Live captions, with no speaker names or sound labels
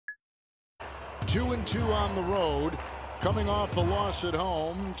2-2 on the road, coming off the loss at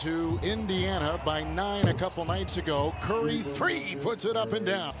home to Indiana by 9 a couple nights ago. Curry, 3, puts it up and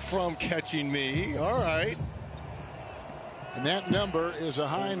down. From catching me. All right. And that number is a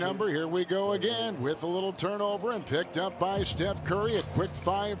high number. Here we go again with a little turnover and picked up by Steph Curry. A quick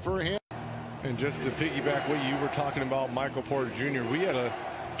 5 for him. And just to piggyback what you were talking about, Michael Porter Jr., we had a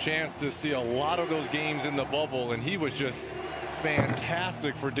chance to see a lot of those games in the bubble, and he was just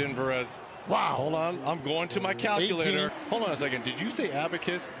fantastic for Denver. As wow. Hold on, I'm going to my calculator. 18. Hold on a second. Did you say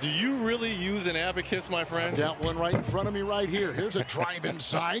abacus? Do you really use an abacus, my friend? Got one right in front of me right here. Here's a drive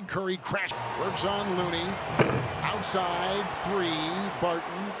inside. Curry crash. Works on Looney. Outside 3.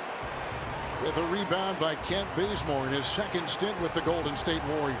 Barton with a rebound by Kent Bazemore in his second stint with the Golden State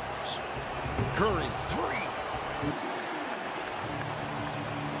Warriors. Curry 3.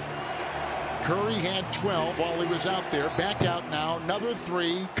 Curry had 12 while he was out there. Back out now. Another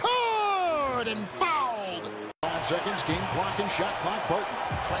 3. Caught and fouled. 5 seconds. Game clock and shot clock. Barton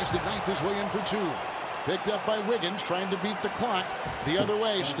tries to knife his way in for 2. Picked up by Wiggins, trying to beat the clock. The other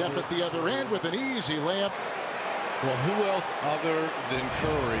way. Steph at the other end with an easy layup. Well, who else other than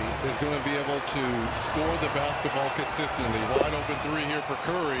Curry is going to be able to score the basketball consistently? Wide open 3 here for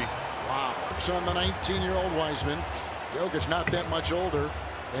Curry. Wow. It's on the 19-year-old Wiseman. Jokic not that much older.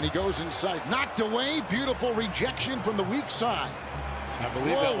 And he goes inside. Knocked away. Beautiful rejection from the weak side. I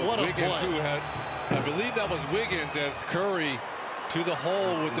believe that was Wiggins who had. I believe that was Wiggins as Curry to the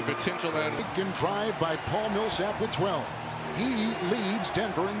hole with the potential. And can drive by Paul Millsap with 12. He leads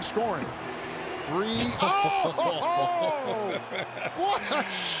Denver in scoring. 3. Oh! What a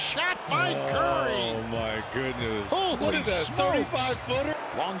shot by Curry! Oh my goodness! Holy what is that? 35-footer?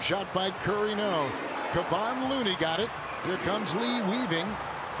 Long shot by Curry. No. Kevon Looney got it. Here comes Lee weaving,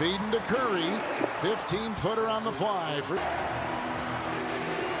 feeding to Curry. 15-footer on the fly.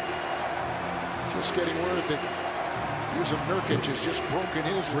 Just getting word that Yusuf Nurkic has just broken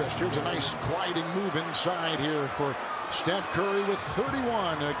his wrist. Here's a nice gliding move inside here for Steph Curry with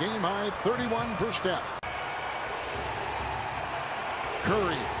 31, a game-high 31 for Steph.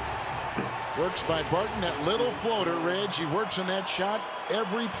 Curry works by Barton, that little floater, Reg. He works on that shot.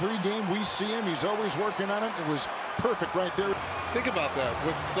 Every pregame we see him, he's always working on it. It was perfect right there. Think about that,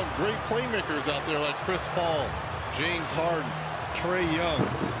 with some great playmakers out there like Chris Paul, James Harden, Trae Young.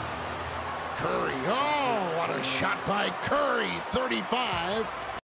 Curry, oh, what a shot by Curry, 35.